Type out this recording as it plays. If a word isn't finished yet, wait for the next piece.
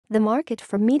The market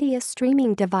for media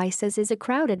streaming devices is a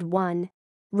crowded one.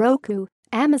 Roku,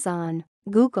 Amazon,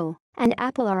 Google, and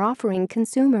Apple are offering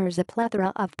consumers a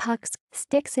plethora of pucks,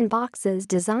 sticks and boxes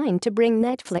designed to bring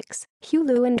Netflix,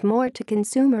 Hulu and more to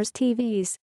consumers'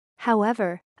 TVs.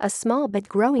 However, a small but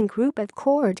growing group of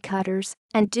cord cutters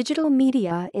and digital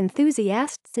media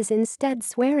enthusiasts is instead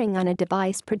swearing on a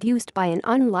device produced by an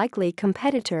unlikely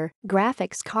competitor,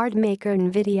 graphics card maker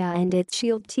Nvidia, and its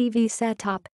Shield TV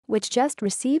setup, which just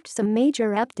received some major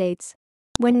updates.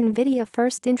 When Nvidia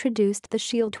first introduced the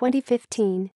Shield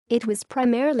 2015, it was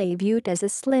primarily viewed as a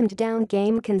slimmed-down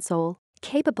game console,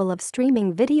 capable of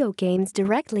streaming video games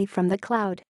directly from the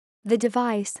cloud. The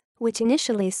device, which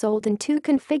initially sold in two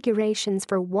configurations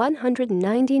for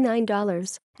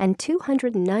 $199 and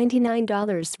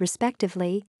 $299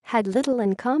 respectively, had little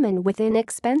in common with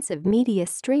inexpensive media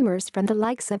streamers from the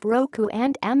likes of Roku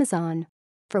and Amazon.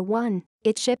 For one,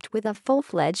 it shipped with a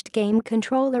full-fledged game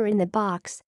controller in the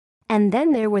box. And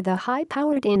then there were the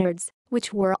high-powered innards,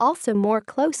 which were also more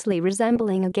closely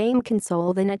resembling a game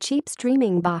console than a cheap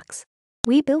streaming box.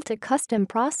 "We built a custom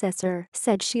processor,"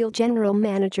 said Shield General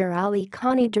Manager Ali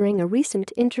Kani during a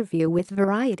recent interview with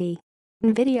Variety.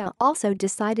 Nvidia also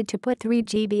decided to put 3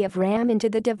 GB of RAM into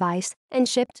the device and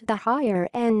shipped the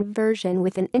higher-end version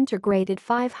with an integrated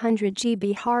 500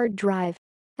 GB hard drive.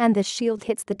 And the Shield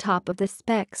hits the top of the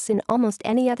specs in almost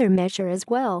any other measure as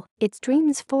well. It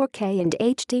streams 4K and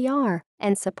HDR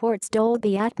and supports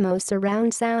Dolby Atmos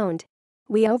surround sound.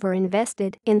 "We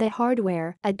overinvested in the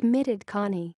hardware," admitted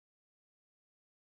Kani.